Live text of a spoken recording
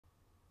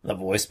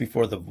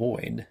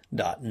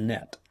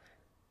thevoicebeforethevoid.net.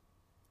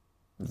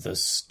 The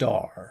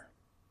Star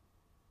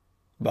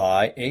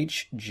by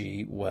H.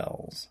 G.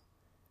 Wells.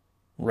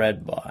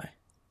 Read by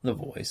The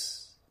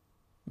Voice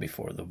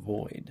Before the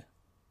Void.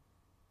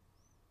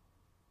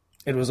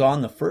 It was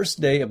on the first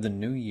day of the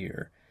new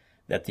year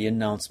that the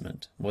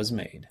announcement was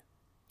made,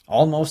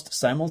 almost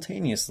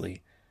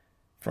simultaneously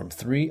from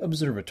 3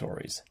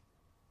 observatories,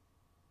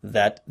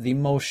 that the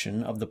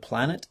motion of the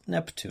planet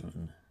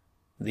Neptune,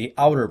 the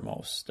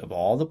outermost of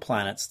all the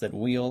planets that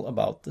wheel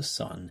about the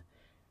sun,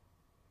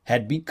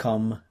 had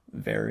become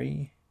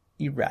very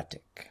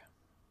erratic.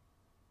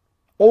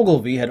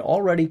 Ogilvy had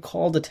already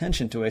called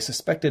attention to a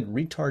suspected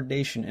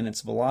retardation in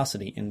its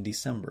velocity in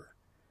December.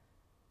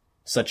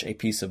 Such a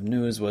piece of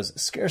news was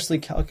scarcely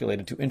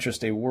calculated to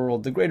interest a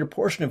world the greater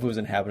portion of whose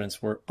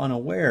inhabitants were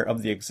unaware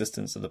of the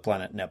existence of the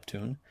planet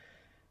Neptune,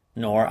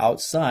 nor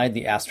outside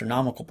the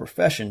astronomical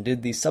profession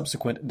did the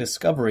subsequent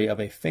discovery of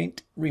a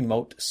faint,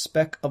 remote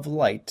speck of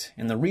light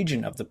in the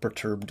region of the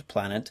perturbed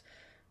planet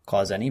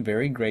cause any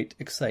very great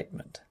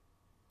excitement.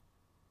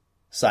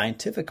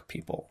 Scientific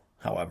people,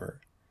 however,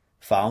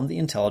 found the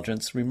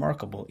intelligence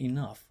remarkable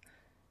enough,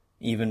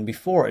 even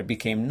before it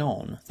became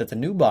known that the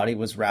new body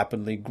was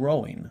rapidly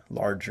growing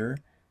larger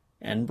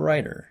and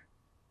brighter,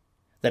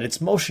 that its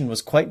motion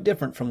was quite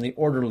different from the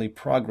orderly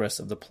progress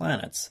of the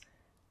planets,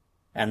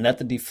 and that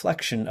the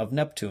deflection of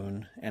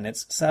Neptune and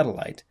its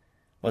satellite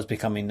was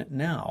becoming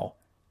now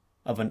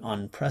of an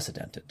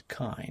unprecedented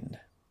kind.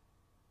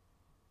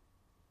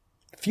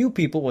 Few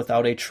people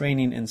without a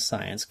training in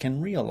science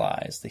can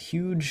realize the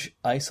huge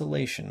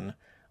isolation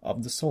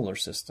of the solar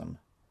system.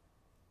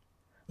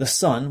 The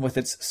sun, with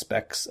its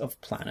specks of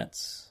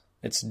planets,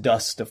 its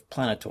dust of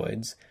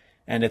planetoids,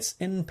 and its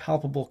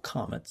impalpable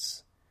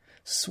comets,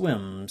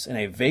 swims in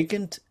a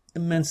vacant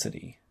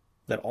immensity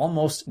that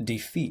almost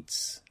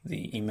defeats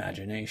the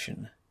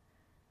imagination.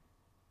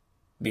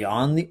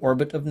 Beyond the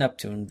orbit of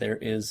Neptune there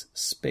is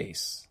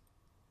space,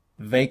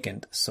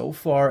 vacant so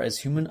far as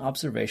human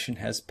observation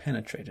has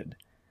penetrated,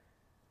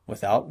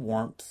 without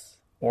warmth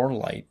or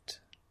light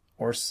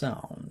or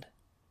sound,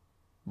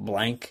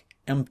 blank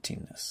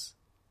emptiness,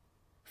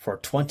 for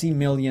 20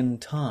 million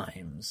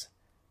times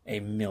a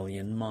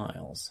million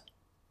miles.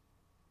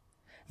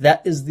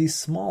 That is the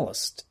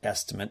smallest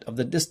estimate of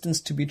the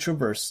distance to be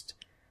traversed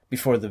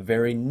before the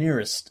very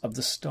nearest of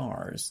the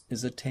stars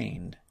is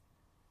attained.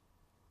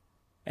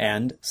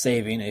 And,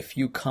 saving a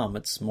few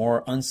comets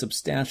more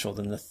unsubstantial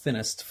than the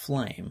thinnest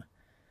flame,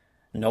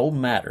 no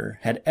matter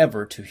had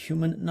ever to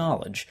human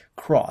knowledge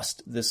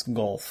crossed this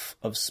gulf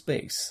of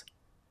space,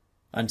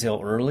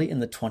 until early in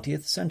the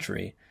 20th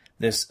century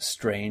this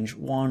strange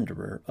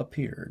wanderer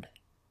appeared.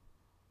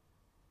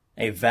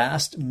 A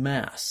vast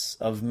mass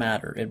of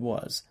matter it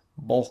was,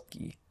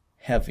 bulky,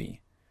 heavy,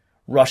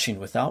 rushing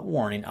without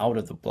warning out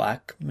of the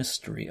black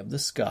mystery of the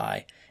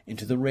sky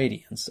into the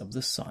radiance of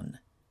the sun.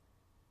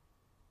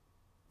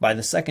 By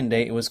the second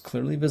day it was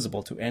clearly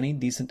visible to any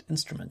decent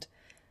instrument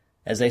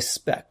as a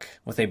speck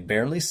with a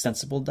barely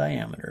sensible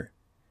diameter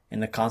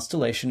in the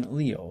constellation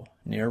Leo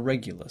near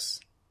Regulus.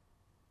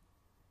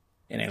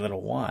 In a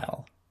little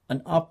while,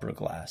 an opera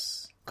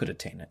glass could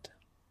attain it.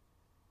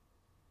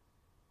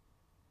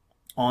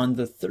 On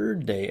the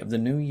 3rd day of the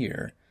new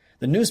year,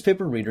 the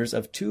newspaper readers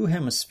of 2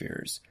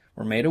 hemispheres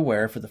were made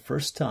aware for the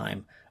first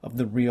time of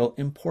the real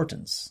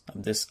importance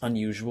of this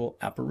unusual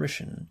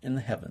apparition in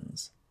the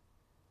heavens.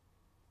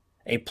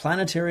 A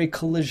planetary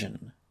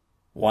collision,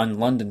 one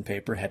London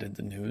paper headed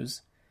the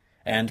news,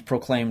 and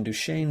proclaimed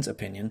Duchesne's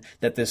opinion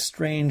that this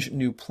strange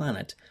new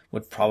planet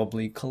would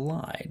probably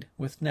collide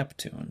with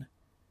Neptune.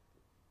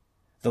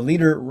 The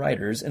leader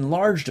writers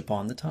enlarged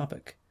upon the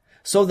topic,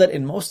 so that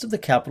in most of the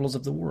capitals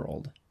of the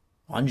world,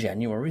 on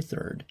January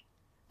 3rd,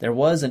 there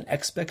was an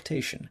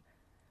expectation,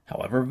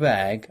 however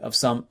vague, of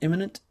some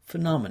imminent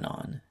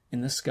phenomenon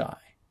in the sky.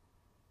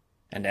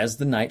 And as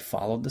the night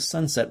followed the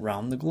sunset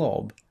round the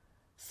globe,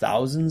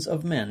 thousands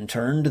of men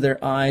turned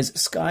their eyes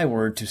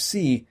skyward to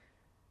see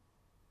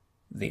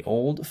the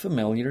old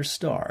familiar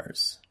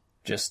stars,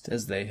 just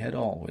as they had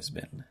always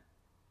been.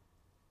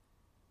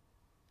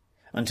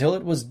 Until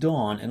it was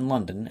dawn in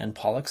London and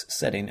Pollux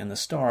setting and the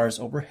stars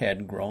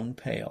overhead grown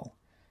pale.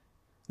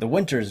 The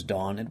winter's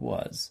dawn it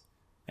was,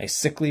 a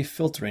sickly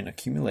filtering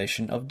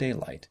accumulation of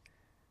daylight,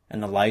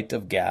 and the light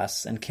of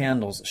gas and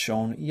candles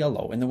shone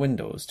yellow in the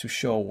windows to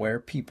show where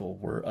people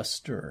were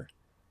astir.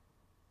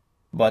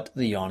 But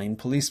the yawning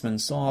policemen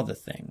saw the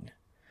thing.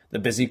 The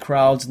busy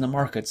crowds in the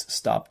markets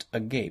stopped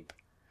agape,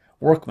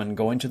 workmen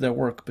going to their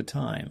work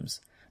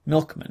betimes,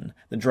 milkmen,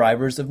 the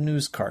drivers of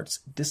news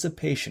carts,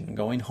 dissipation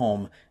going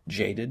home,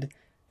 jaded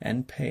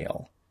and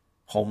pale,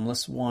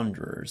 homeless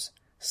wanderers,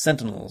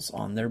 sentinels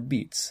on their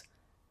beats,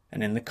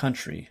 and in the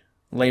country,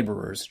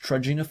 laborers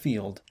trudging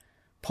afield,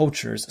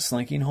 poachers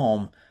slinking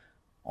home,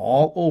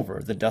 all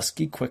over the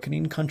dusky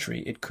quickening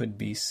country it could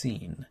be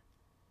seen.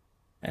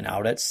 And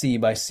out at sea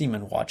by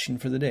seamen watching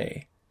for the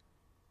day,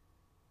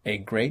 a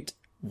great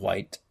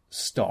white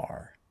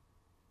star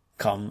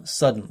come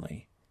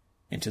suddenly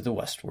into the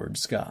westward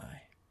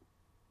sky.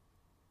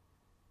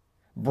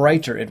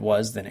 Brighter it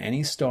was than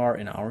any star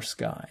in our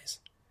skies,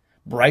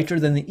 brighter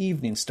than the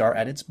evening star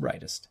at its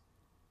brightest.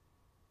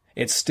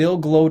 It still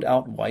glowed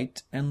out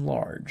white and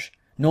large,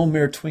 no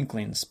mere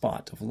twinkling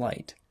spot of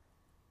light,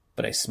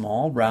 but a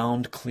small,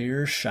 round,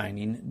 clear,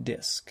 shining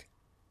disk,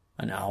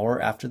 an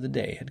hour after the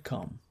day had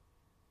come.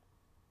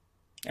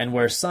 And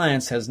where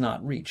science has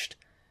not reached,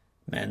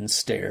 men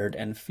stared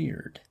and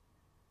feared,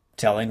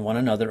 telling one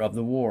another of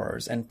the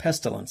wars and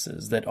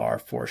pestilences that are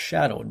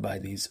foreshadowed by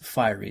these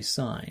fiery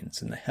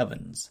signs in the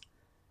heavens.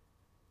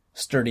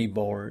 Sturdy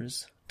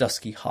Boers,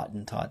 dusky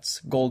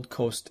Hottentots, Gold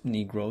Coast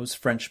Negroes,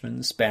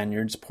 Frenchmen,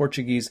 Spaniards,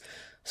 Portuguese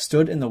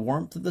stood in the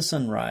warmth of the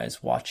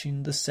sunrise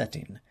watching the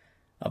setting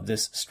of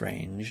this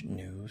strange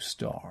new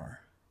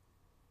star.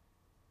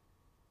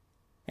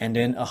 And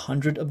in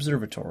 100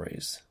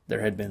 observatories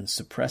there had been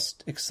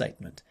suppressed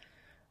excitement,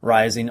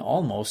 rising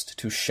almost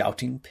to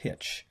shouting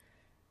pitch,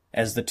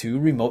 as the two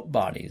remote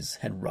bodies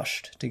had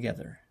rushed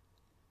together,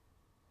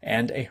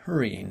 and a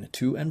hurrying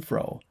to and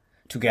fro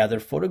to gather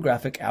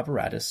photographic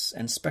apparatus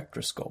and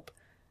spectroscope,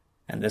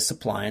 and this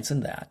appliance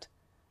and that,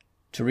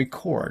 to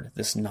record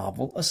this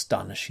novel,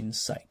 astonishing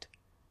sight,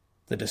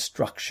 the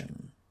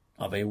destruction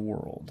of a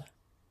world.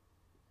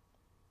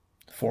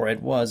 For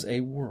it was a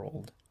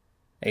world,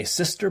 a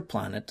sister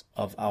planet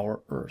of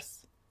our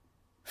Earth,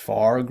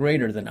 far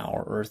greater than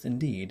our Earth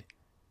indeed,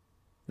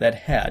 that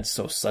had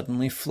so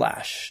suddenly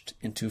flashed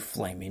into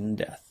flaming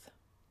death.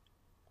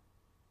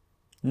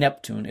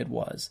 Neptune it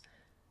was,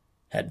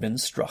 had been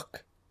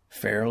struck,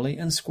 fairly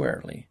and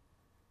squarely,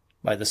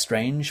 by the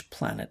strange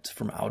planet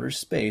from outer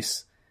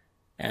space,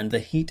 and the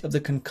heat of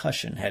the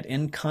concussion had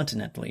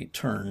incontinently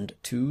turned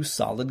two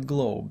solid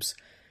globes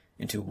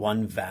into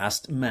one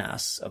vast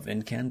mass of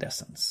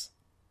incandescence.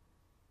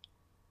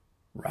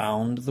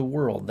 Round the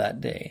world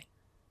that day,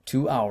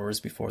 2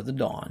 hours before the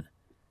dawn,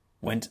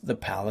 went the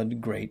pallid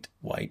great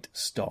white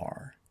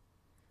star,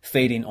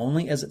 fading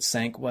only as it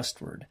sank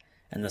westward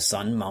and the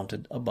sun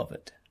mounted above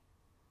it.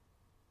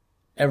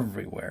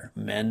 Everywhere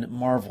men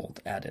marveled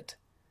at it,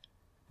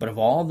 but of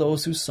all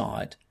those who saw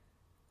it,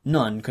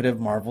 none could have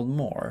marveled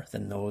more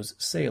than those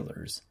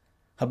sailors,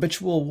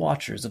 habitual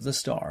watchers of the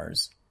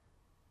stars,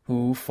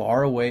 who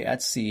far away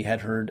at sea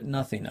had heard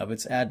nothing of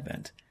its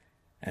advent,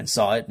 and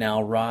saw it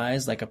now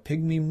rise like a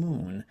pygmy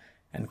moon,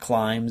 and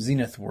climb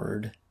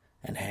zenithward,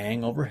 and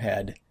hang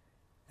overhead,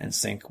 and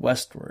sink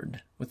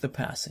westward with the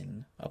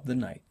passing of the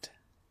night.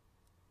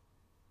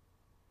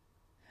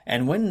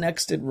 And when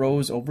next it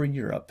rose over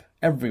Europe,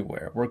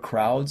 everywhere were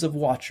crowds of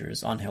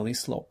watchers on hilly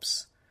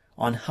slopes,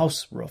 on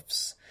house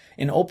roofs,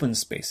 in open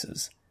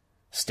spaces,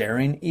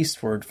 staring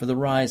eastward for the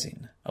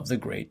rising of the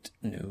great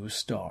new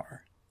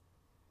star.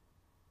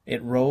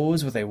 It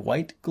rose with a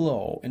white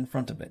glow in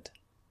front of it,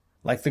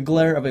 like the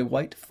glare of a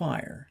white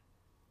fire,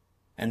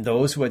 and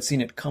those who had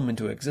seen it come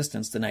into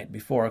existence the night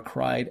before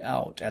cried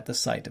out at the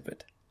sight of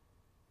it.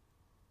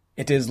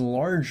 "It is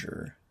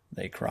larger,"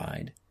 they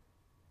cried.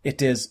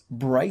 "It is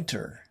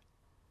brighter."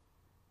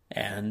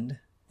 And,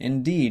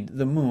 indeed,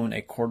 the moon,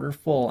 a quarter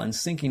full and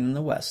sinking in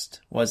the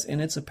west, was in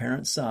its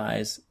apparent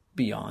size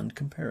beyond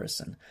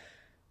comparison,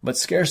 but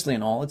scarcely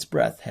in all its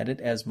breadth had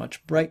it as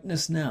much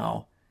brightness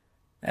now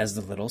as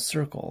the little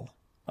circle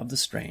of the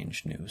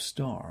strange new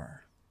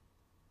star.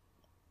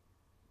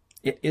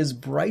 "It is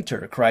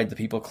brighter," cried the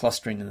people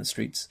clustering in the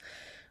streets.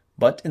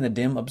 But in the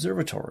dim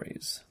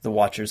observatories the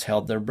watchers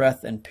held their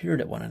breath and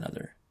peered at one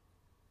another.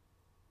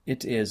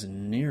 "It is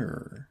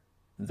nearer,"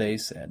 they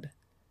said.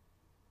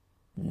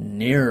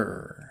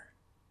 "Nearer."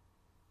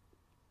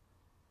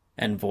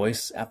 And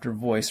voice after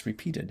voice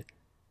repeated,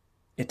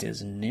 "It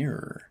is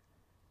nearer."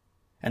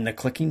 And the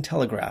clicking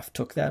telegraph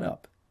took that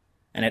up,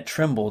 and it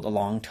trembled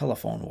along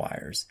telephone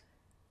wires,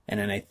 and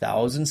in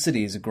 1,000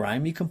 cities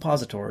grimy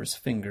compositors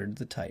fingered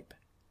the type.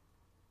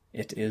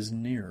 It is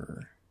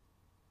nearer.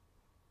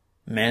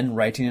 Men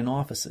writing in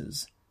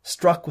offices,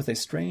 struck with a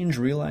strange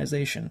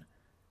realization,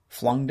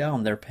 flung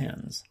down their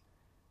pens.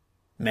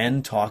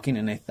 Men talking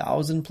in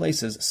 1,000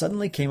 places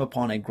suddenly came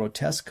upon a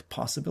grotesque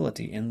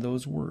possibility in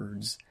those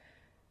words.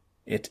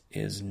 It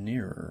is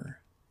nearer.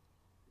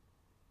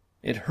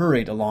 It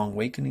hurried along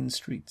wakening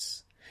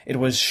streets. It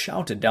was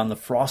shouted down the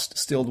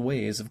frost-stilled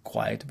ways of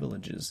quiet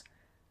villages.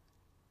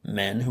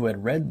 Men who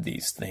had read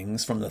these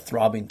things from the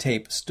throbbing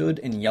tape stood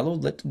in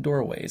yellow-lit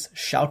doorways,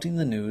 shouting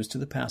the news to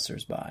the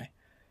passers-by.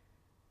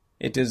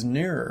 It is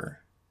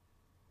nearer.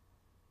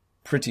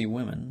 Pretty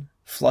women,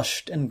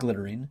 flushed and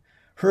glittering,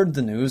 heard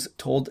the news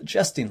told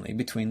jestingly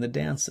between the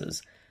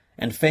dances,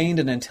 and feigned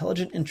an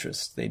intelligent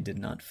interest they did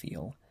not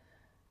feel.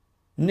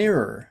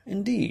 Nearer,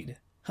 indeed!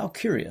 How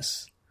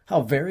curious!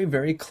 How very,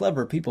 very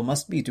clever people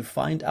must be to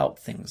find out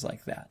things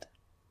like that.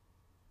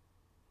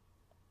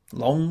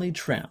 Lonely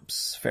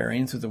tramps,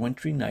 faring through the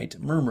wintry night,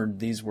 murmured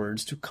these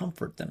words to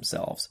comfort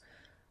themselves,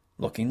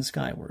 looking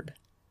skyward.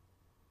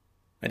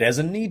 "It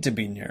hasn't need to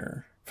be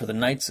nearer, for the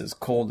night's as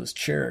cold as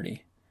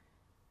charity.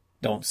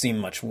 Don't seem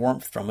much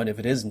warmth from it if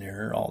it is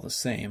nearer, all the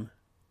same."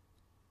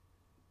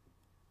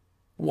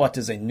 "What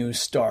is a new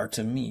star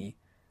to me?"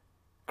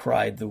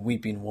 cried the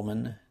weeping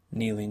woman,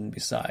 kneeling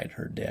beside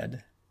her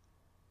dead.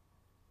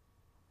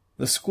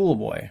 The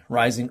schoolboy,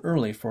 rising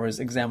early for his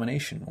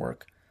examination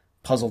work,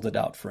 puzzled it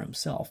out for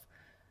himself,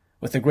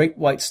 with the great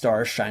white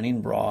star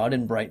shining broad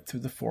and bright through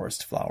the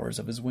forest flowers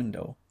of his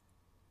window.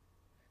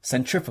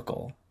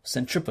 Centrifugal,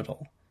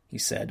 centripetal, he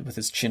said, with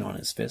his chin on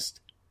his fist.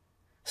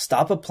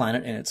 Stop a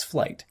planet in its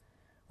flight.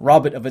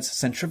 Rob it of its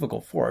centrifugal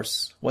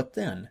force, what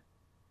then?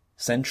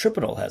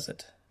 Centripetal has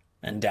it,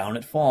 and down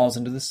it falls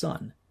into the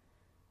sun.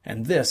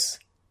 And this,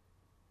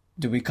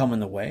 do we come in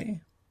the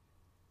way?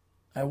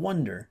 I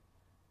wonder.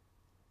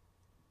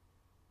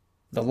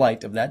 The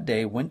light of that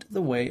day went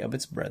the way of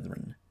its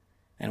brethren,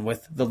 and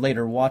with the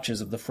later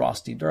watches of the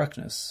frosty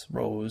darkness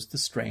rose the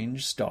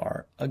strange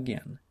star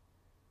again.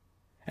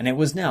 And it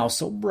was now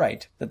so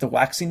bright that the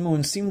waxing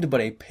moon seemed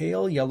but a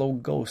pale yellow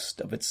ghost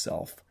of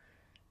itself,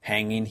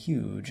 hanging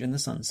huge in the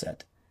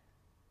sunset.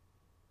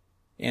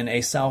 In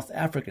a South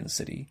African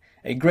city,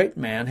 a great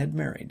man had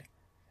married,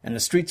 and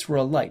the streets were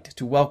alight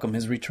to welcome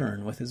his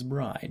return with his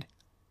bride.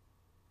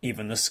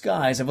 Even the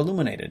skies have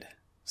illuminated,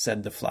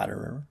 said the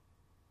flatterer.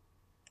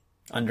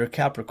 Under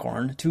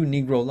Capricorn, two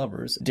Negro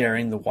lovers,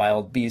 daring the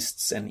wild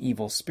beasts and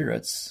evil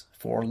spirits,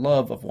 for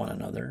love of one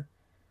another,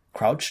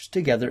 crouched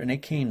together in a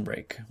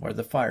canebrake where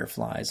the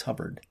fireflies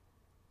hovered.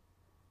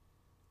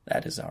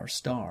 That is our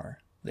star,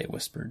 they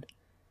whispered,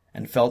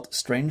 and felt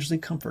strangely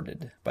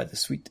comforted by the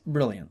sweet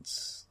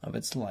brilliance of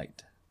its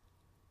light.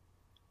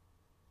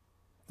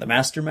 The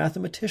master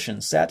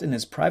mathematician sat in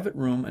his private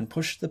room and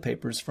pushed the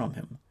papers from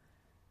him.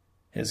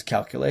 His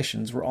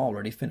calculations were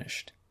already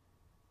finished.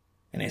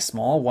 In a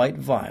small white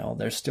vial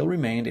there still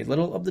remained a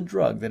little of the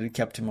drug that had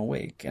kept him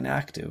awake and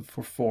active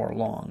for 4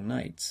 long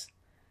nights.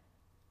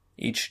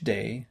 Each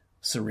day,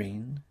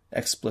 serene,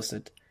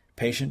 explicit,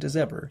 patient as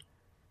ever,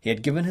 he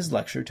had given his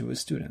lecture to his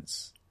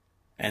students,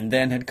 and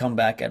then had come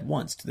back at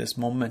once to this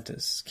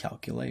momentous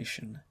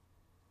calculation.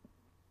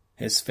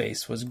 His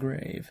face was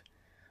grave,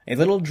 a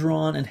little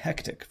drawn and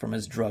hectic from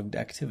his drugged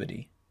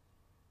activity.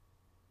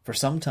 For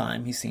some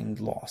time he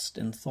seemed lost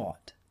in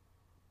thought.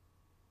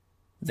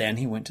 Then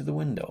he went to the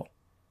window,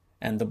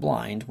 and the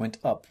blind went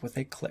up with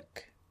a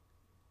click.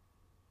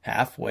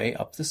 Halfway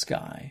up the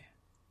sky,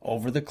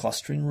 over the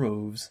clustering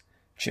roofs,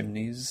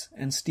 chimneys,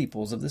 and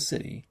steeples of the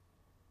city,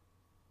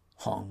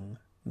 hung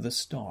the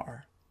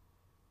star.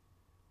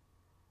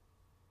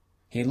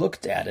 He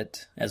looked at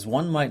it as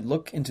one might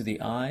look into the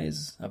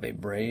eyes of a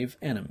brave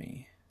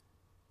enemy.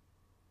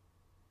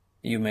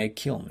 "You may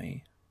kill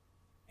me,"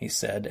 he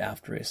said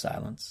after a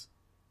silence,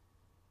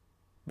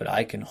 "but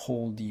I can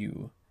hold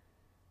you,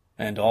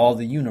 and all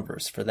the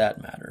universe for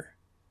that matter,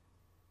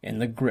 in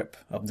the grip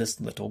of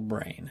this little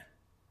brain.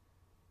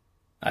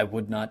 I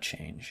would not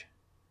change,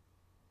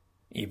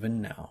 even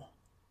now."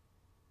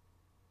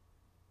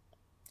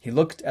 He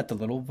looked at the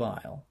little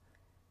vial.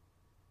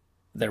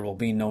 "There will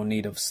be no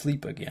need of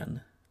sleep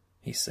again,"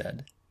 he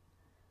said.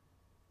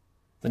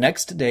 The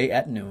next day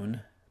at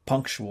noon,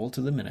 punctual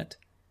to the minute,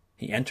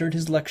 he entered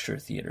his lecture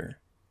theatre,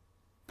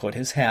 put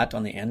his hat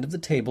on the end of the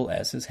table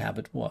as his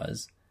habit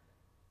was,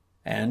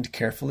 and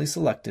carefully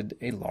selected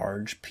a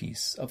large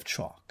piece of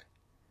chalk.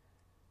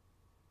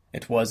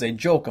 It was a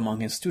joke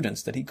among his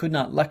students that he could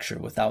not lecture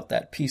without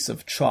that piece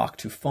of chalk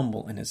to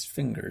fumble in his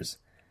fingers,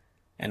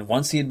 and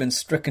once he had been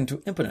stricken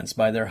to impotence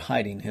by their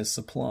hiding his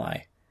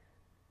supply.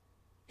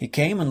 He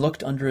came and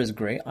looked under his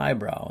gray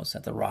eyebrows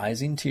at the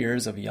rising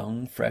tiers of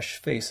young, fresh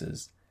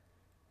faces,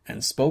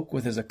 and spoke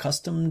with his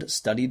accustomed,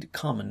 studied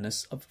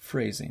commonness of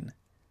phrasing.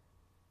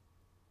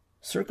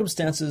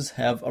 "Circumstances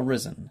have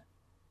arisen.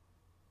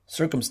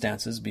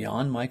 Circumstances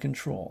beyond my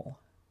control,"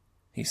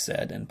 he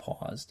said, and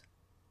paused,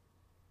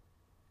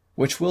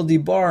 "which will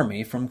debar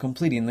me from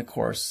completing the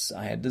course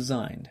I had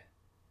designed.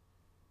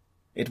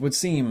 It would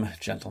seem,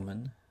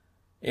 gentlemen,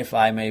 if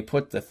I may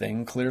put the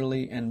thing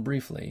clearly and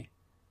briefly,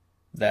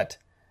 that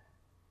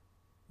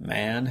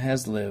man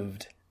has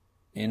lived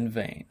in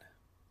vain."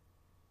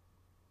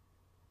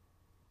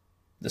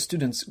 The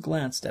students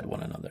glanced at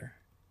one another.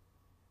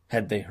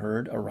 Had they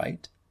heard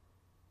aright?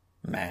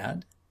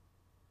 Mad?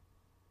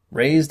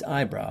 Raised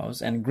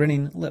eyebrows and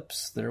grinning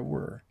lips there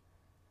were,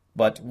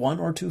 but 1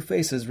 or 2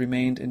 faces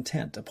remained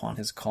intent upon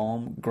his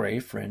calm,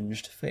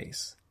 gray-fringed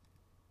face.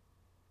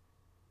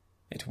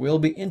 "It will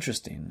be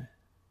interesting,"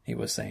 he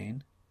was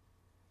saying,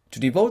 "to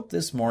devote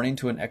this morning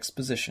to an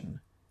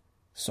exposition,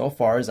 so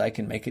far as I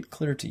can make it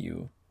clear to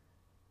you,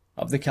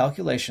 of the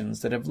calculations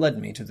that have led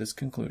me to this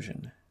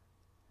conclusion.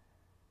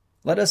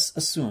 Let us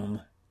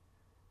assume—"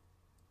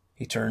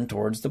 He turned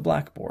towards the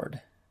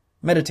blackboard,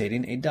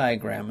 meditating a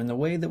diagram in the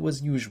way that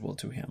was usual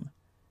to him.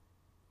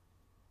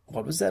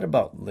 "What was that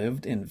about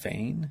lived in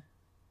vain?"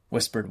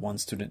 whispered one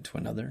student to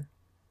another.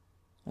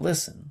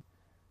 "Listen,"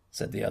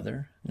 said the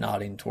other,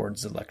 nodding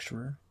towards the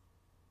lecturer.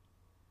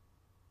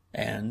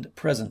 And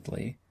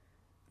presently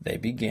they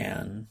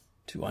began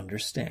to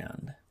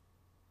understand.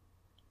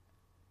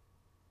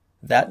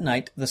 That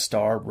night the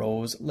star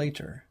rose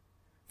later,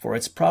 for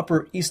its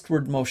proper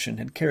eastward motion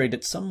had carried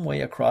it some way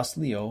across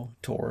Leo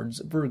towards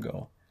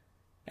Virgo,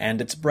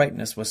 and its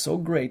brightness was so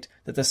great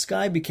that the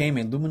sky became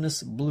a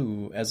luminous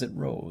blue as it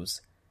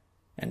rose,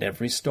 and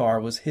every star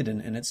was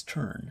hidden in its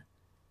turn,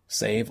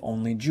 save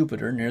only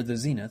Jupiter near the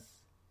zenith,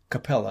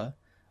 Capella,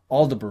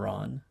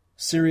 Aldebaran,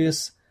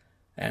 Sirius,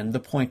 and the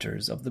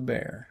pointers of the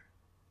Bear.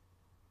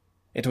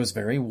 It was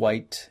very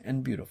white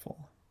and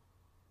beautiful.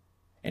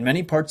 In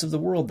many parts of the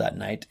world that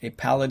night a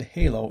pallid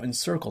halo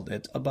encircled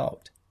it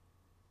about.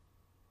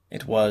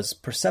 It was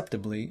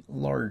perceptibly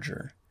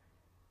larger.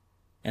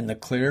 In the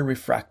clear,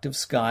 refractive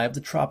sky of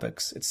the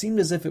tropics, it seemed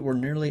as if it were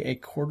nearly a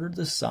quarter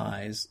the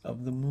size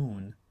of the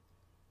moon.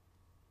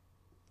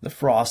 The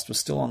frost was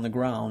still on the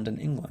ground in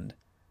England,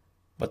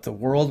 but the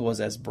world was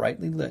as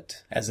brightly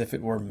lit as if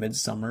it were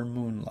midsummer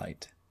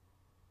moonlight.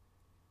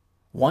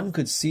 One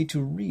could see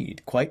to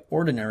read quite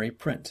ordinary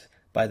print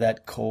by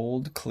that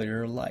cold,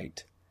 clear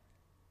light,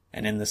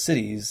 and in the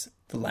cities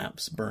the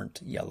lamps burnt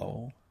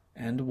yellow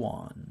and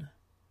wan.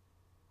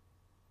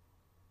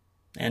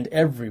 And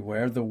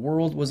everywhere the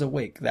world was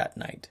awake that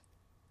night,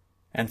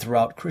 and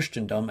throughout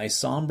Christendom a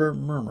sombre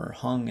murmur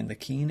hung in the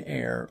keen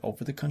air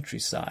over the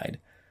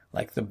countryside,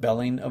 like the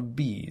belling of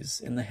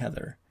bees in the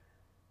heather,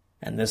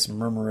 and this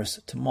murmurous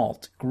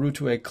tumult grew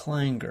to a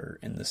clangor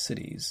in the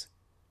cities.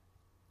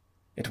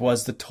 It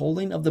was the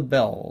tolling of the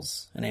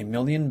bells in a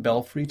million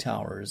belfry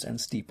towers and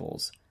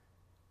steeples,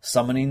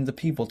 summoning the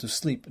people to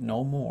sleep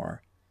no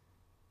more,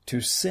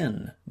 to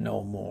sin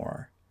no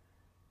more,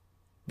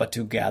 but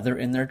to gather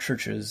in their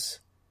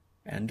churches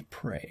and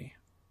pray.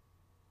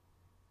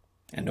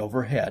 And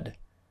overhead,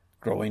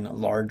 growing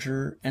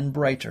larger and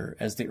brighter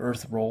as the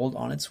earth rolled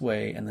on its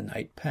way and the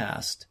night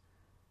passed,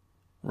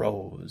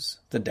 rose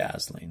the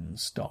dazzling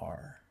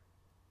star.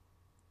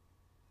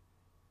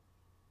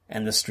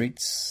 And the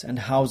streets and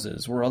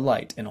houses were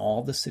alight in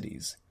all the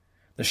cities.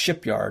 The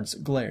shipyards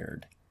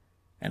glared,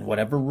 and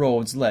whatever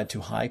roads led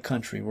to high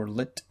country were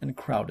lit and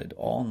crowded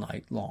all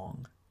night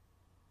long.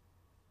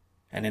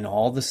 And in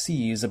all the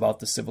seas about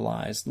the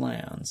civilized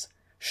lands,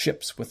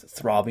 ships with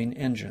throbbing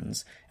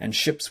engines, and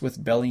ships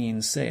with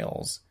bellying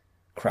sails,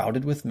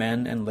 crowded with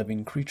men and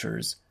living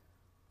creatures,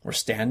 were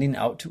standing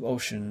out to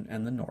ocean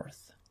and the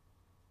north.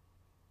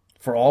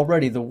 For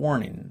already the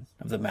warning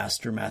of the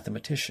master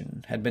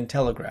mathematician had been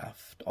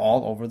telegraphed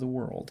all over the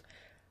world,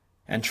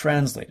 and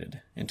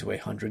translated into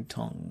 100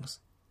 tongues.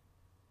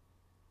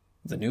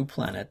 The new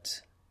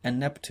planet and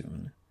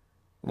Neptune,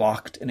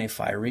 locked in a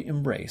fiery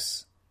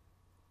embrace,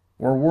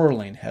 were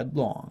whirling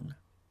headlong,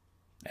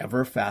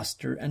 ever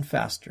faster and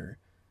faster,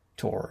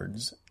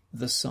 towards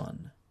the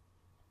sun.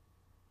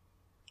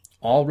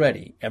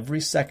 Already, every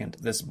second,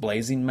 this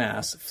blazing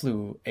mass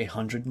flew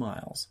 100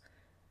 miles,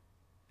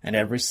 and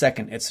every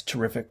second its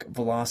terrific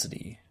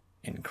velocity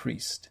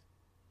increased.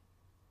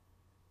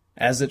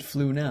 As it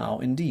flew now,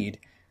 indeed,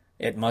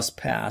 it must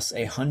pass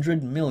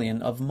 100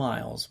 million of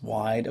miles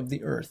wide of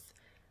the earth,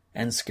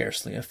 and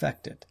scarcely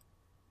affect it.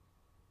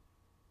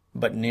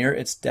 But near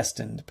its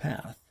destined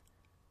path,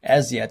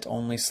 as yet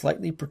only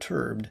slightly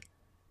perturbed,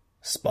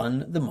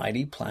 spun the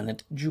mighty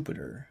planet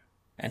Jupiter,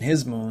 and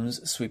his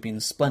moons sweeping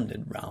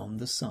splendid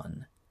round the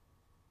sun.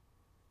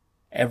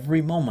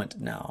 Every moment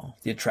now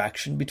the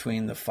attraction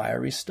between the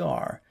fiery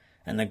star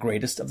and the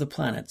greatest of the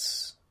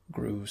planets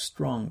grew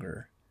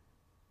stronger.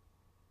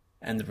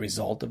 And the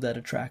result of that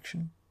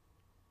attraction?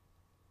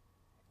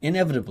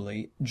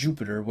 Inevitably,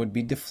 Jupiter would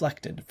be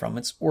deflected from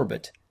its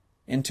orbit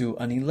into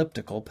an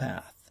elliptical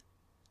path,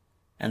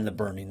 and the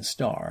burning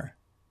star,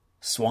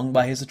 swung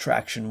by his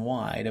attraction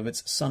wide of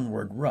its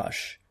sunward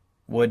rush,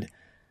 would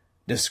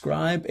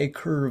describe a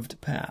curved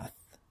path,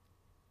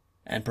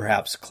 and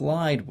perhaps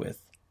collide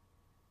with,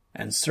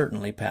 and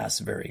certainly pass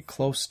very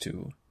close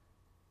to,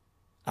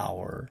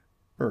 our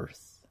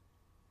Earth.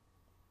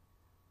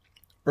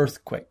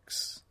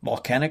 Earthquakes,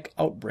 volcanic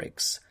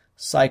outbreaks,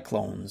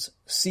 cyclones,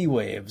 sea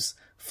waves,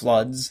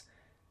 floods,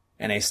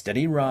 and a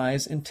steady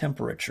rise in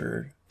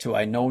temperature to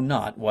I know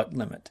not what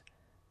limit.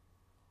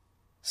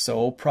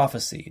 So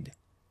prophesied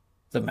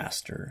the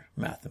master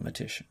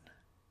mathematician.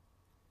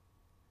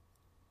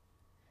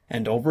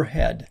 And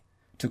overhead,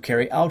 to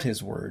carry out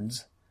his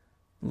words,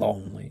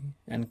 lonely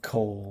and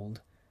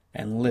cold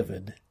and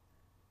livid,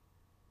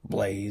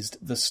 blazed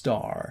the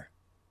star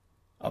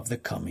of the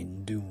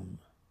coming doom.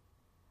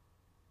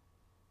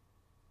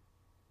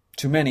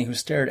 To many who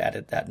stared at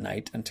it that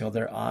night until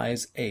their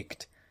eyes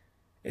ached,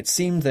 it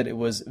seemed that it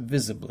was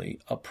visibly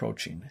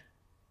approaching.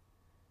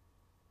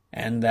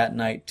 And that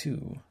night,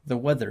 too, the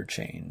weather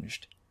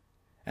changed,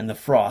 and the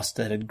frost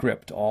that had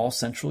gripped all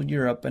Central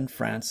Europe and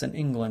France and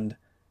England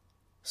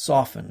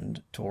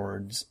softened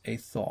towards a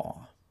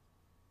thaw.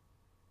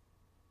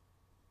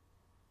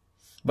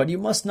 But you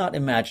must not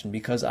imagine,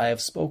 because I have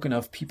spoken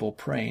of people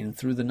praying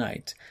through the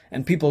night,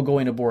 and people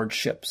going aboard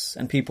ships,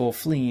 and people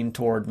fleeing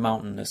toward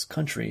mountainous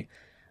country,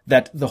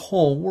 that the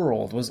whole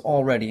world was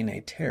already in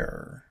a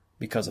terror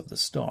because of the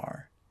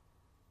star.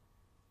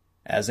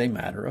 As a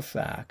matter of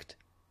fact,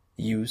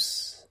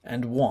 use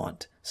and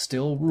wont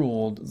still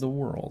ruled the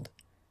world,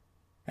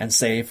 and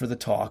save for the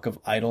talk of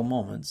idle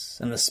moments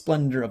and the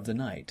splendor of the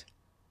night,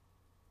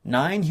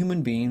 9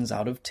 human beings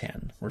out of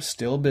 10 were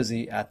still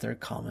busy at their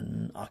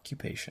common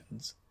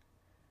occupations.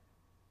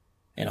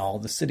 In all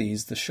the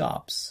cities the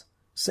shops,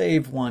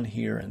 save one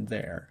here and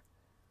there,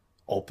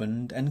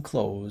 opened and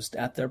closed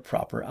at their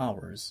proper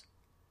hours.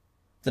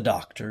 The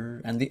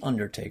doctor and the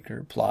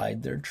undertaker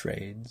plied their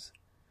trades.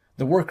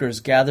 The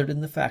workers gathered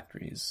in the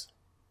factories.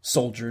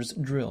 Soldiers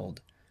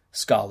drilled.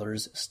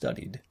 Scholars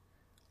studied.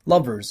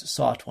 Lovers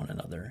sought one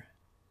another.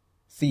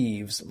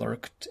 Thieves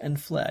lurked and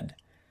fled.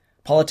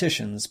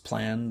 Politicians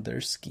planned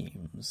their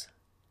schemes.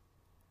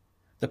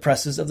 The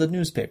presses of the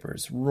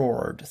newspapers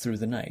roared through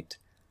the night,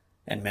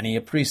 and many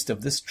a priest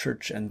of this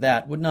church and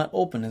that would not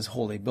open his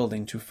holy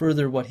building to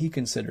further what he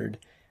considered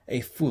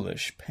a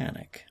foolish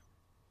panic.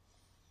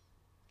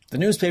 The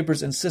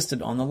newspapers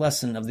insisted on the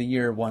lesson of the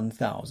year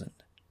 1000,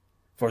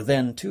 for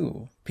then,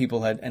 too,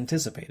 people had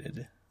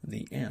anticipated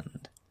the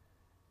end.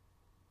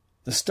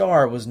 The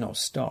star was no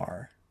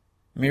star,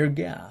 mere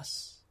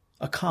gas,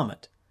 a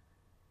comet,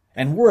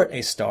 and were it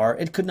a star,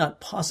 it could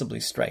not possibly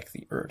strike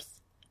the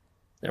earth.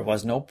 There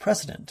was no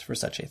precedent for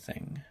such a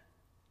thing.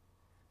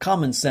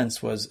 Common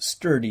sense was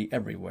sturdy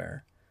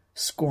everywhere,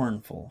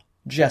 scornful,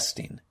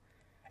 jesting,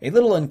 a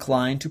little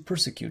inclined to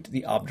persecute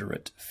the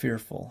obdurate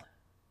fearful.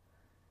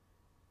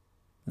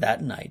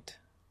 That night,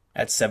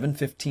 at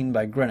 7:15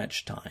 by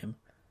Greenwich time,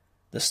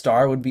 the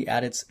star would be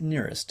at its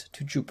nearest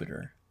to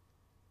Jupiter.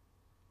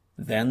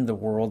 Then the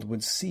world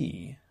would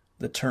see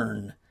the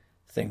turn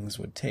things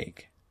would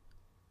take.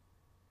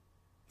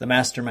 The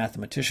master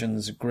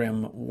mathematician's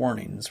grim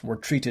warnings were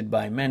treated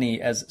by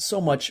many as so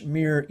much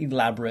mere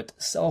elaborate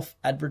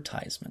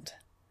self-advertisement.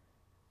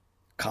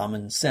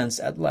 Common sense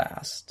at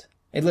last,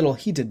 a little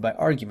heated by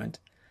argument,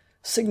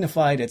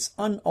 signified its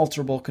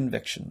unalterable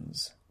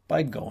convictions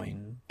by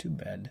going to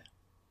bed.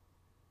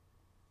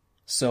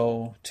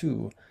 So,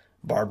 too,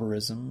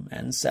 barbarism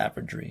and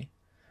savagery,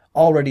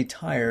 already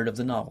tired of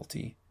the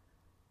novelty,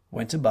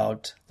 went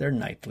about their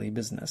nightly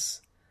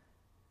business.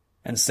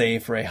 And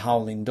save for a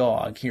howling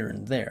dog here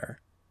and there,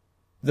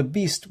 the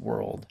beast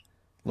world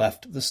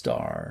left the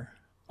star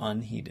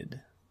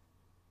unheeded.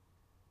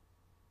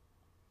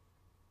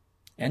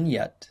 And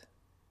yet,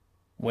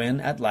 when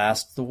at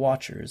last the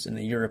watchers in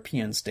the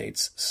European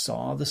states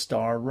saw the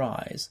star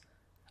rise,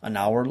 an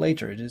hour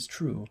later it is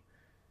true,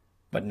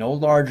 but no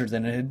larger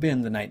than it had been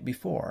the night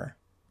before,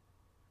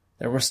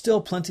 there were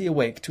still plenty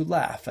awake to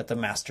laugh at the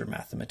master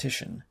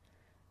mathematician,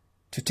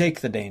 to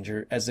take the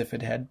danger as if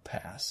it had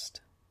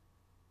passed.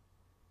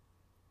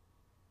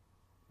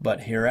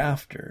 But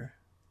hereafter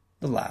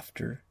the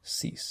laughter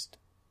ceased.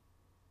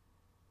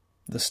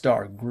 The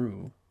star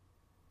grew.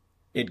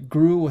 It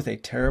grew with a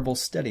terrible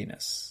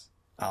steadiness,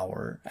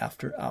 hour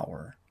after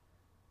hour,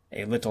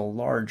 a little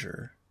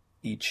larger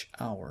each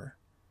hour,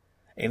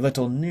 a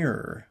little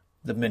nearer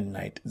the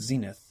midnight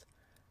zenith,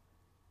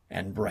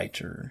 and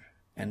brighter,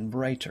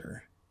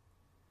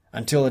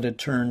 until it had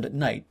turned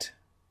night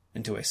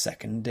into a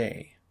second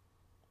day.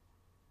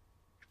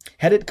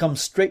 Had it come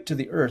straight to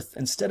the earth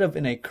instead of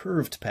in a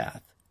curved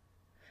path,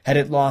 had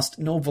it lost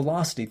no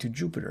velocity to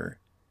Jupiter,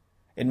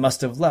 it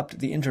must have leapt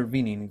the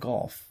intervening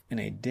gulf in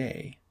a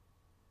day.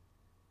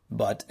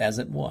 But as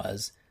it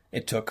was,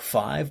 it took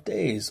 5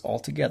 days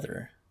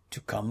altogether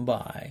to come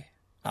by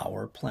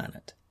our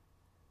planet.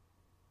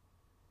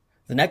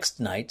 The next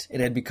night it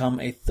had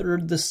become a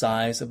third the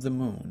size of the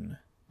moon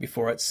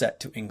before it set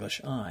to English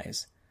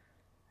eyes,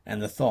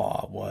 and the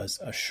thaw was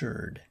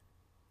assured.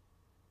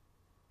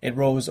 It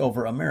rose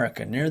over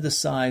America near the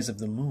size of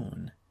the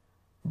moon,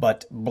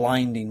 but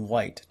blinding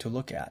white to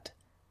look at,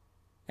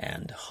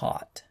 and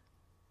hot.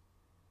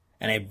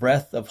 And a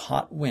breath of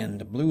hot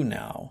wind blew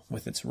now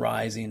with its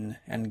rising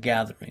and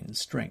gathering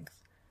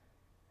strength,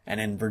 and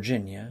in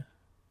Virginia,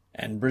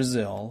 and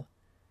Brazil,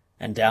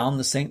 and down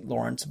the St.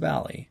 Lawrence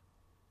Valley,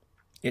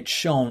 it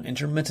shone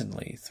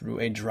intermittently through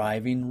a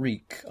driving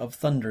reek of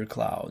thunder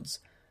clouds,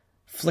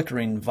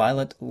 flickering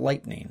violet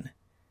lightning,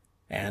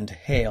 and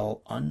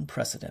hail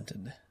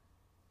unprecedented.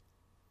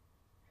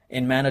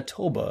 In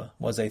Manitoba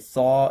was a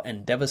thaw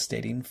and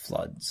devastating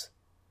floods,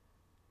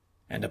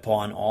 and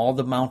upon all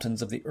the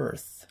mountains of the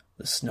earth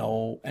the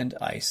snow and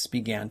ice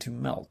began to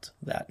melt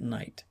that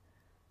night,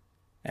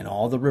 and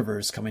all the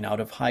rivers coming out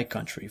of high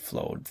country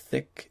flowed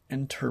thick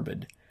and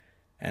turbid,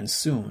 and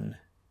soon,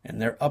 in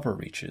their upper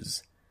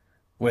reaches,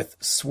 with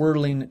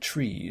swirling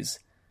trees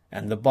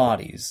and the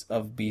bodies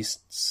of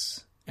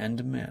beasts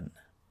and men.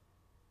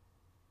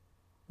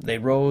 They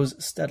rose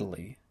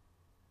steadily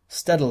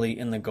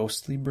in the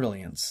ghostly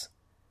brilliance,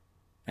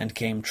 and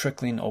came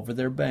trickling over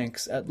their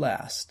banks at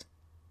last,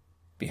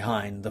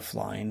 behind the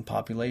flying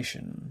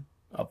population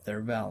of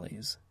their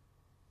valleys.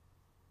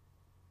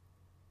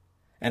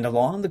 And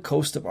along the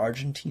coast of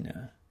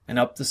Argentina, and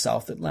up the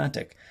South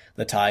Atlantic,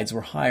 the tides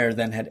were higher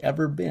than had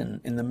ever been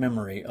in the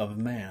memory of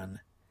man,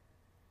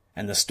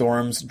 and the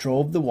storms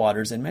drove the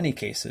waters in many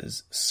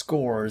cases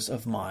scores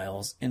of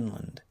miles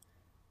inland,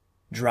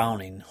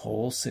 drowning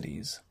whole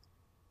cities.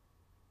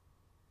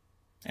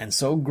 And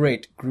so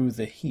great grew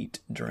the heat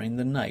during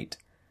the night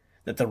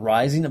that the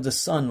rising of the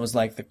sun was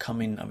like the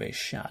coming of a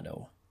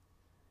shadow.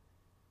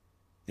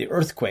 The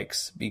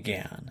earthquakes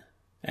began,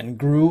 and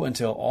grew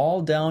until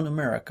all down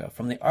America,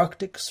 from the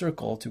Arctic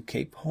Circle to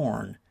Cape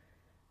Horn,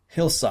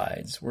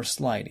 hillsides were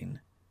sliding,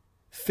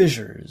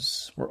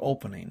 Fissures were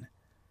opening,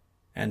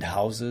 and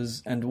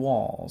houses and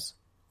walls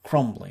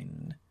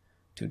crumbling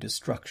to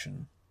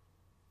destruction.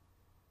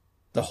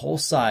 The whole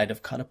side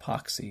of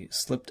Cotopaxi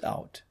slipped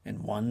out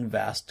in one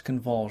vast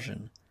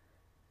convulsion,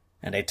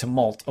 and a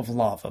tumult of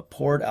lava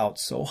poured out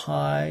so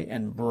high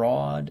and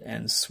broad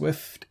and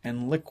swift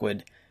and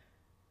liquid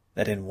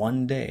that in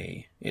one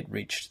day it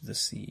reached the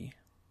sea.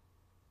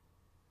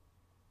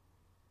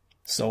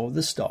 So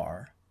the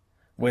star,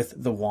 with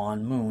the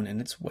wan moon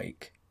in its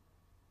wake,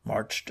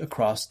 marched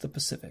across the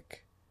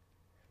Pacific,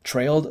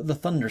 trailed the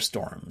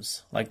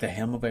thunderstorms like the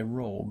hem of a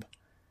robe,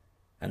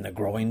 and the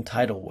growing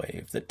tidal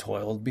wave that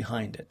toiled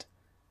behind it,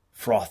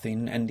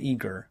 frothing and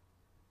eager,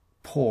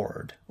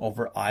 poured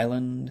over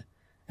island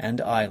and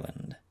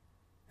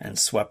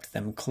swept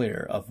them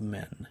clear of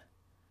men.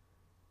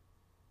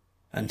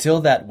 Until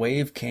that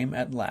wave came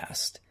at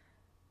last,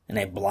 in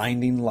a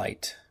blinding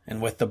light,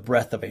 and with the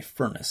breath of a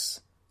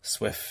furnace,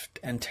 swift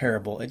and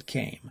terrible it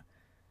came,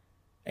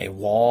 a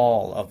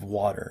wall of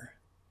water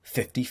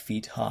 50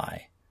 feet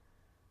high,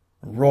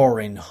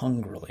 roaring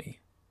hungrily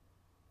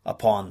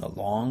upon the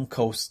long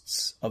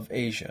coasts of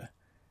Asia,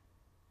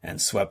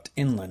 and swept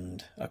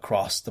inland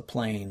across the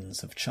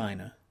plains of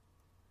China.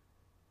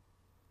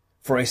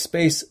 For a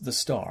space the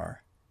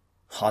star,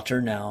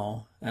 hotter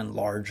now and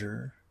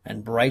larger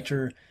and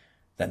brighter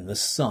than the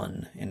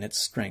sun in its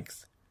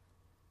strength,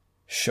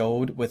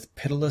 showed with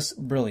pitiless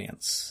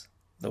brilliance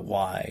the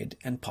wide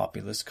and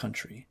populous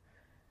country,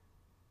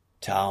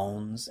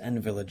 towns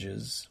and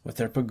villages with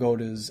their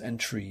pagodas and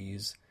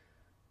trees,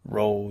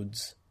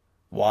 roads,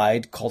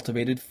 wide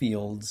cultivated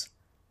fields,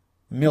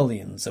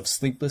 millions of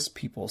sleepless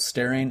people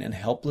staring in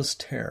helpless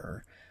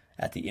terror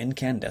at the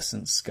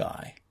incandescent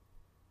sky.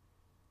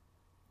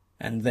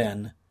 And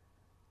then,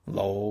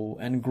 low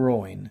and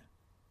growing,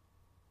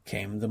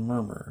 came the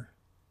murmur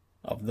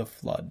of the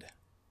flood.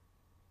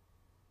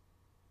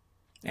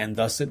 And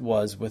thus it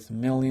was with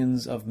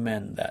millions of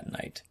men that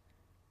night,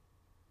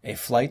 a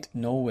flight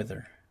no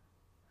whither,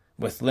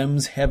 with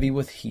limbs heavy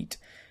with heat,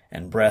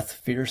 and breath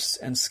fierce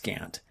and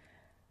scant,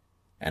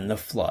 and the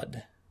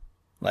flood,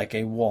 like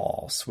a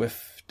wall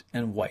swift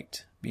and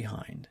white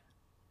behind.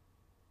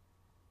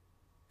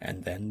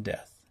 And then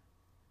death.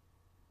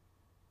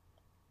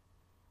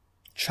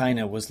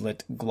 China was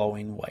lit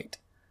glowing white,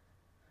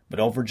 but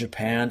over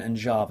Japan and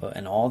Java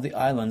and all the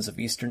islands of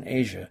eastern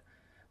Asia,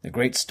 the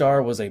great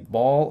star was a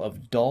ball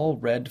of dull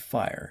red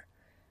fire,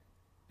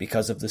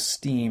 because of the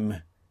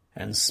steam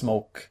and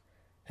smoke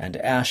and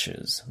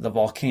ashes the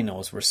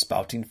volcanoes were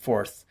spouting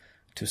forth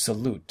to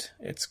salute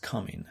its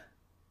coming.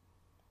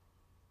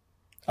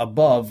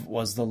 Above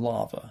was the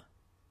lava,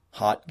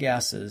 hot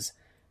gases,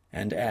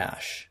 and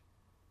ash,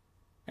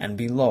 and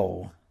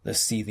below the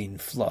seething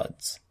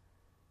floods,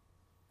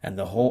 and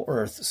the whole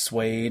earth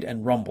swayed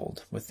and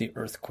rumbled with the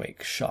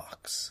earthquake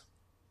shocks.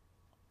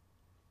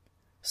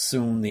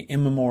 Soon the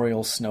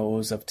immemorial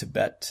snows of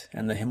Tibet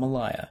and the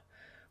Himalaya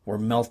were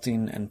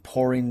melting and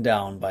pouring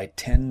down by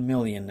 10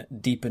 million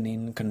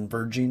deepening,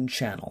 converging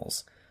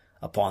channels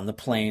upon the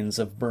plains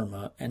of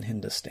Burma and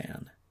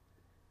Hindustan.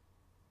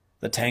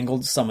 The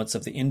tangled summits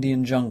of the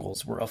Indian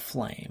jungles were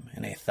aflame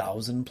in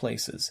 1,000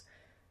 places,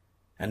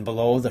 and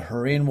below the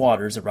hurrying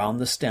waters around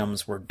the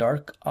stems were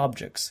dark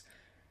objects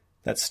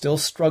that still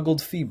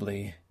struggled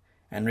feebly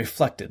and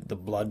reflected the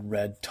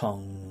blood-red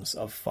tongues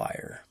of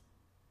fire.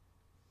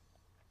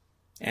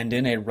 And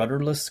in a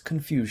rudderless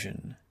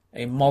confusion,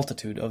 a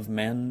multitude of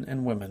men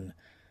and women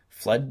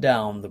fled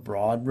down the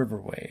broad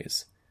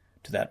riverways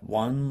to that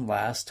one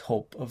last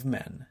hope of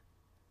men,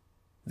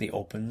 the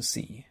open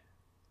sea.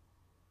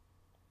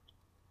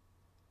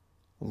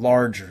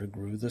 Larger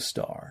grew the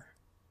star,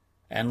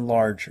 and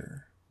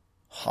larger,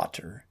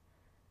 hotter,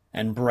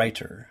 and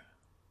brighter,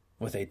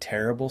 with a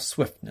terrible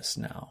swiftness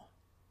now.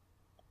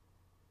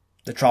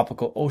 The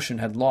tropical ocean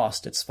had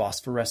lost its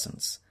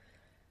phosphorescence,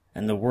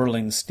 and the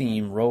whirling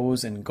steam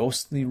rose in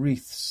ghostly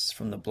wreaths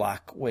from the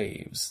black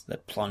waves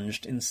that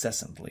plunged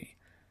incessantly,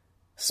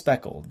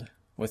 speckled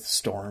with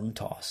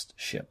storm-tossed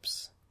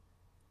ships.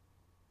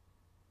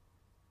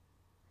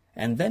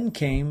 And then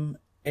came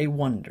a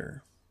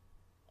wonder.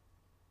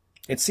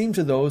 It seemed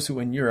to those who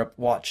in Europe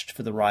watched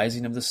for the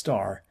rising of the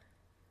star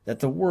that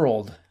the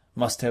world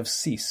must have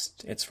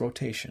ceased its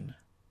rotation.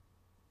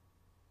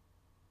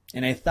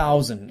 In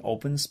 1,000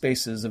 open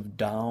spaces of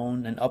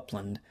down and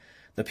upland,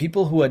 the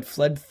people who had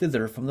fled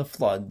thither from the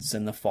floods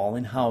and the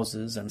falling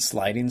houses and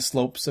sliding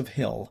slopes of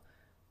hill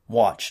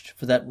watched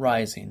for that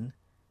rising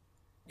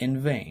in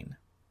vain.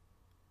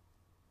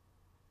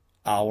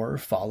 Hour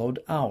followed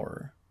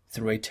hour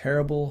through a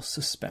terrible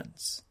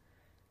suspense,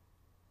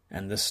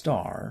 and the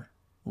star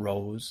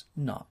rose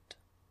not.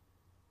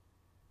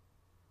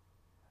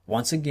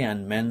 Once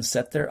again men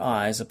set their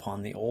eyes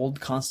upon the old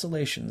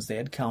constellations they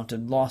had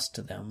counted lost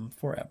to them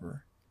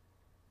forever.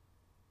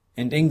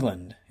 In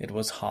England it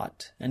was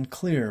hot and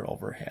clear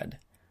overhead,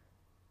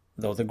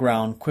 though the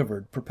ground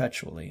quivered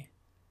perpetually.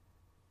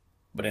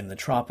 But in the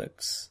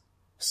tropics,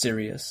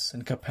 Sirius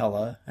and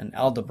Capella and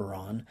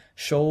Aldebaran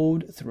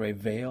showed through a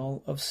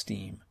veil of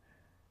steam.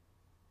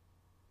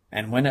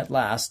 And when at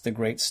last the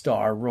great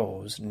star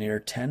rose near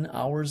 10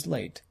 hours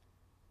late,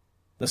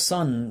 the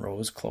sun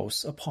rose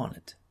close upon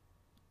it,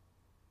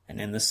 and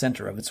in the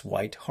center of its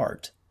white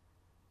heart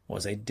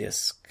was a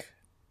disk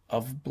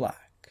of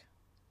black.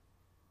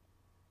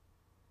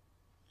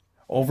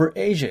 Over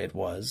Asia it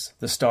was,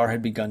 the star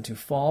had begun to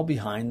fall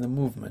behind the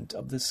movement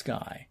of the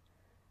sky,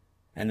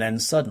 and then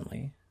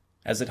suddenly,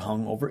 as it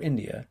hung over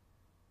India,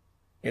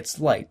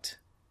 its light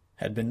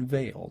had been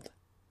veiled.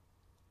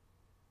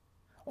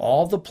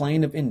 All the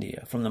plain of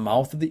India, from the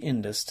mouth of the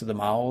Indus to the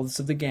mouths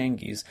of the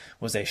Ganges,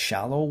 was a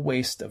shallow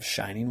waste of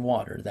shining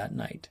water that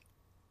night,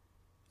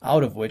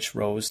 out of which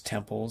rose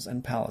temples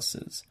and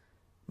palaces,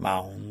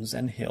 mounds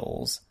and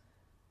hills,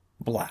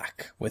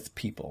 black with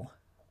people.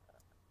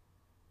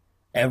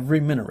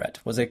 Every minaret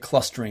was a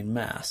clustering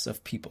mass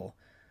of people,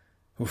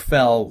 who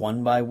fell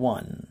one by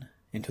one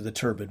into the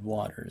turbid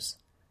waters,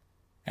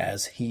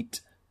 as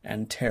heat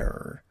and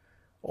terror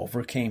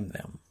overcame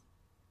them.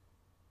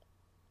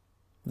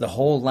 The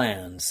whole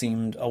land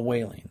seemed a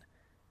wailing,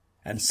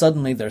 and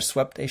suddenly there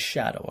swept a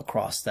shadow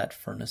across that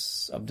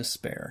furnace of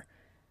despair,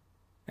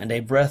 and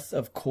a breath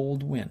of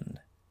cold wind,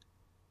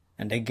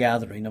 and a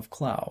gathering of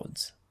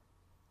clouds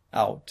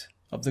out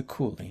of the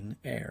cooling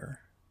air.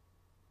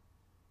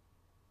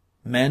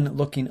 Men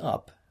looking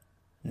up,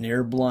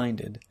 near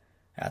blinded,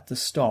 at the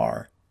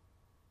star,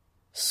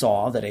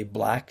 saw that a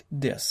black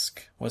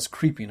disk was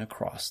creeping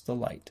across the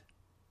light.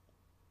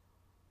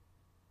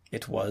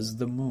 It was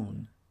the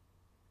moon,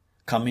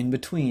 coming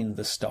between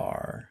the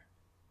star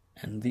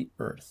and the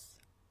earth.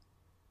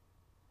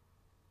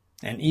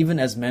 And even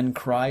as men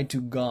cried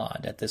to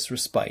God at this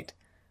respite,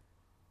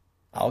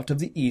 out of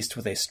the east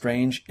with a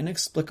strange,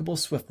 inexplicable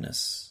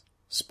swiftness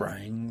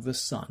sprang the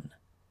sun.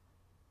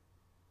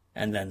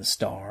 And then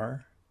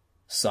star,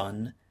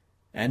 sun,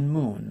 and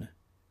moon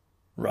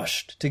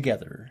rushed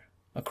together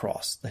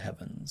across the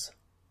heavens.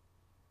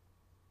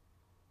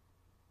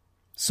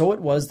 So it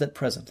was that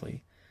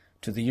presently,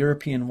 to the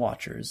European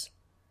watchers,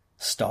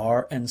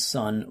 star and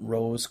sun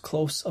rose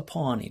close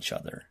upon each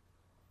other,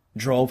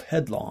 drove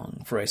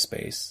headlong for a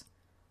space,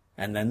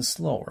 and then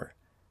slower,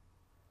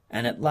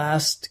 and at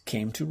last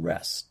came to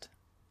rest.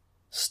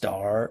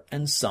 Star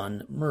and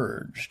sun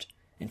merged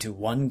into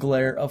one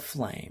glare of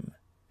flame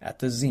at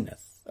the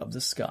zenith of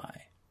the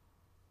sky.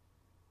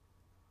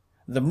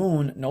 The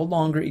moon no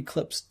longer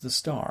eclipsed the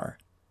star,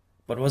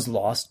 but was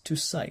lost to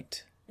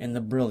sight in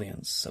the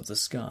brilliance of the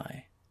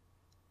sky.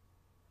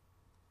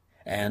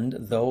 And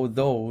though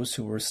those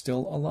who were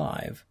still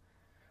alive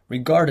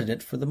regarded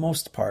it for the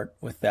most part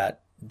with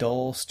that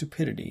dull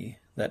stupidity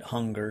that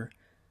hunger,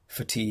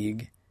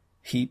 fatigue,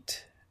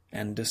 heat,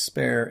 and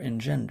despair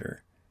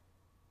engender,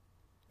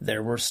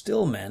 there were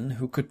still men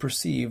who could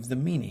perceive the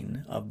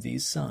meaning of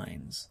these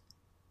signs.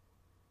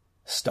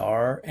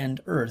 Star and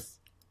earth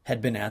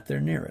had been at their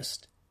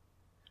nearest,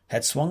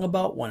 had swung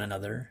about one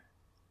another,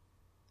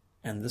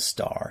 and the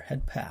star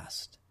had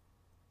passed.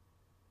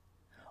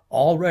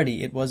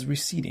 Already it was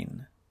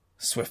receding,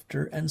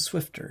 swifter and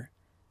swifter,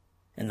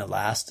 in the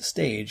last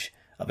stage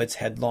of its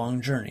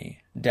headlong journey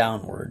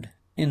downward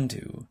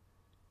into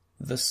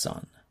the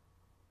sun.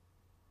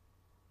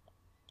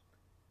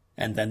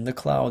 And then the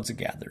clouds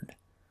gathered,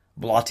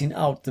 blotting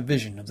out the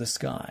vision of the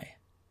sky.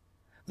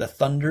 The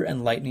thunder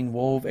and lightning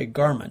wove a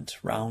garment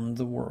round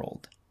the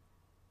world.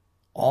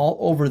 All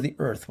over the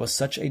earth was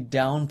such a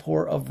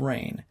downpour of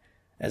rain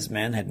as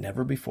man had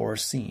never before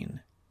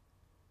seen.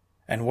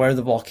 And where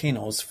the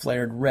volcanoes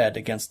flared red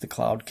against the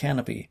cloud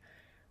canopy,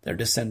 there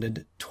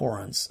descended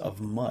torrents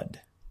of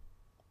mud.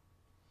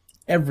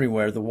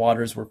 Everywhere the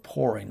waters were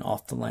pouring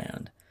off the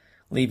land,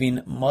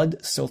 leaving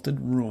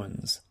mud-silted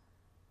ruins,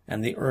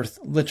 and the earth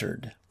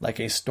littered like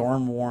a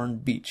storm-worn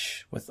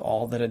beach with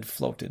all that had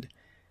floated,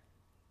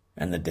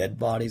 and the dead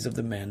bodies of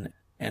the men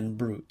and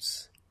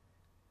brutes,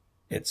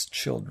 its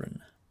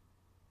children.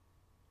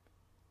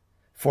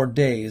 For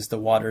days the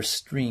water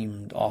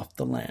streamed off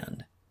the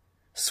land,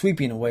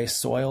 sweeping away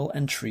soil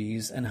and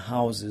trees and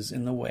houses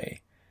in the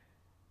way,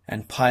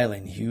 and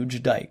piling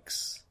huge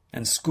dikes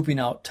and scooping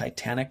out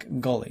titanic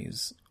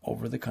gullies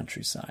over the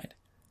countryside.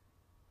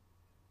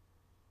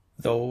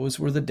 Those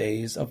were the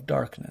days of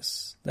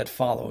darkness that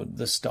followed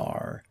the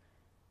star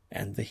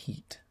and the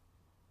heat.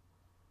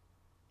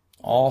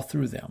 All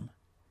through them,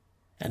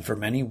 and for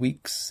many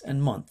weeks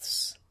and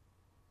months,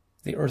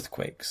 the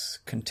earthquakes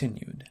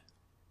continued.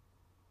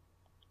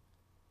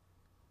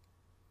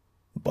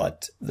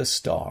 But the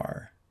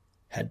star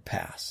had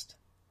passed,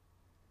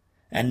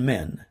 and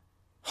men,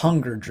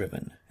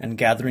 hunger-driven and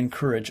gathering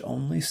courage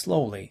only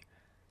slowly,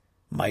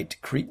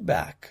 might creep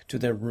back to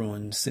their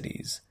ruined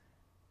cities,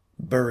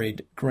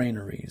 buried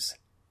granaries,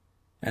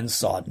 and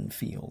sodden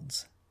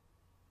fields.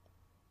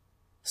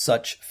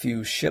 Such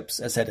few ships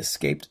as had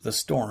escaped the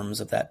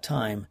storms of that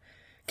time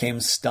came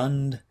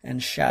stunned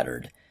and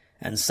shattered,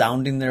 and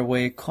sounding their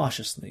way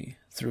cautiously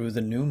through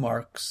the new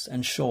marks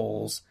and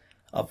shoals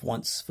of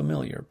once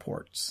familiar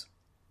ports.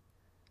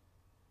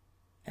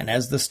 And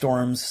as the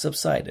storms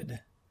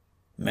subsided,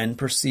 men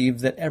perceived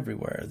that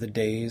everywhere the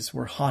days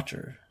were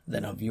hotter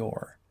than of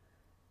yore,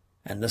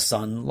 and the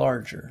sun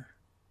larger,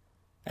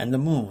 and the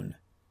moon,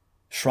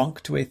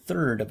 shrunk to a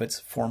third of its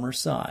former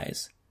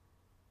size,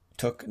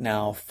 took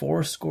now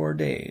 80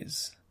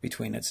 days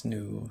between its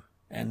new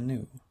and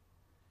new.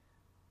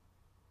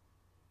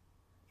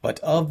 But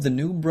of the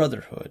new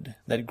brotherhood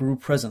that grew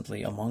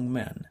presently among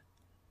men,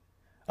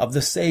 of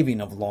the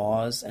saving of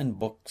laws and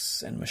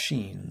books and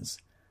machines,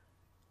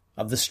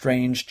 of the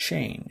strange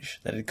change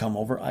that had come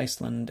over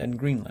Iceland and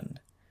Greenland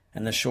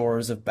and the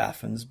shores of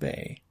Baffin's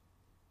Bay,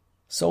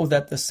 so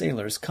that the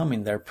sailors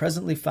coming there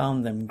presently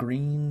found them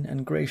green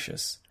and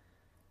gracious,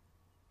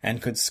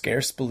 and could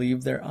scarce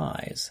believe their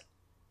eyes.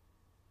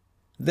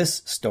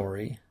 This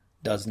story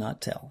does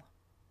not tell.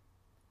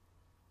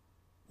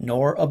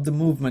 Nor of the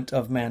movement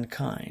of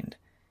mankind,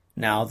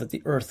 now that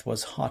the earth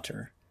was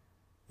hotter,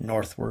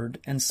 northward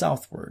and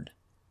southward,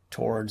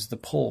 towards the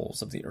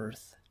poles of the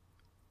earth.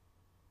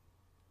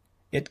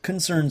 It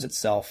concerns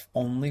itself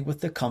only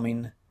with the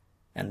coming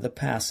and the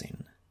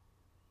passing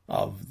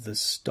of the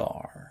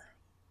star.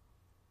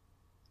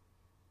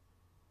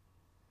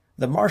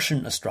 The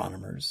Martian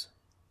astronomers,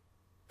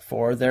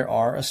 for there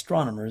are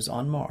astronomers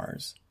on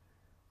Mars,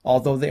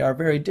 although they are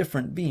very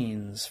different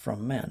beings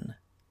from men,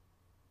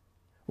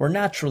 were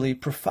naturally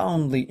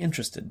profoundly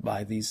interested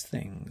by these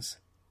things.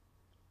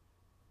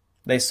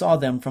 They saw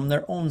them from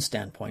their own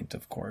standpoint,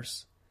 of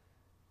course.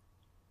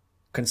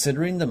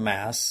 Considering the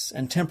mass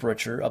and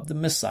temperature of the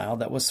missile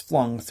that was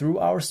flung through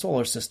our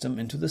solar system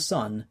into the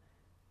sun,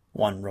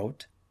 one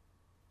wrote,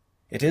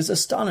 "It is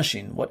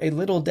astonishing what a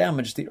little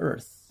damage the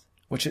earth,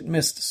 which it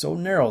missed so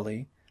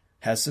narrowly,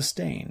 has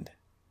sustained.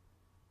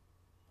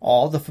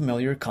 All the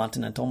familiar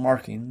continental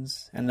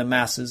markings and the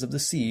masses of the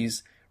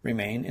seas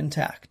remain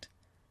intact,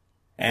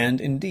 and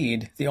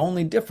indeed the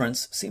only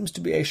difference seems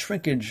to be a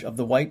shrinkage of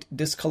the white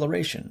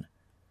discoloration,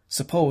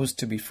 supposed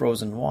to be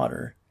frozen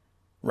water,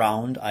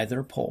 round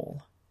either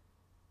pole,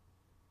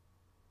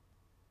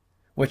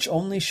 which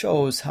only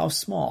shows how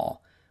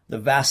small the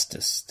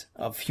vastest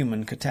of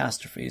human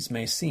catastrophes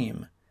may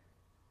seem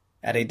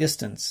at a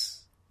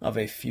distance of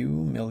a few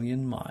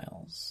million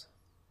miles."